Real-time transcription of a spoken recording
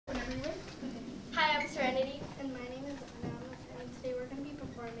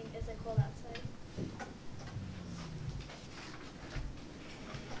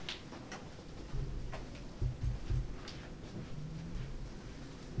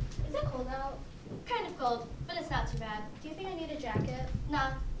Is it cold out? Kind of cold, but it's not too bad. Do you think I need a jacket?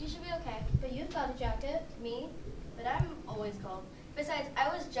 Nah, you should be okay. But you've got a jacket. Me? But I'm always cold. Besides, I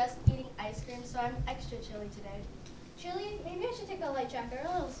was just eating ice cream, so I'm extra chilly today. Chilly? Maybe I should take a light jacket or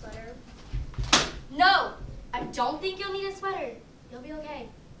a little sweater. No! I don't think you'll need a sweater. You'll be okay.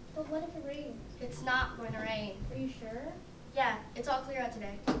 But what if it rains? It's not going to rain. Are you sure? Yeah, it's all clear out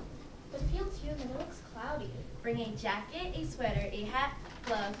today. But it feels humid. It looks cloudy. Bring a jacket, a sweater, a hat,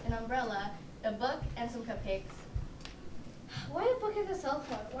 gloves, an umbrella, a book, and some cupcakes. Why a book and a cell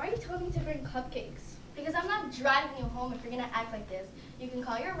phone? Why are you telling me to bring cupcakes? Because I'm not driving you home if you're going to act like this. You can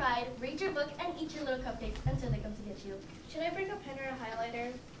call your ride, read your book, and eat your little cupcakes until they come to get you. Should I bring a pen or a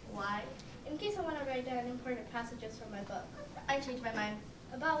highlighter? Why? In case I want to write down important passages from my book. I changed my mind.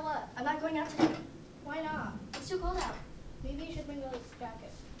 About what? I'm not going out today. Why not? It's too cold out. Maybe you should bring a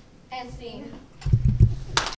jacket. And scene.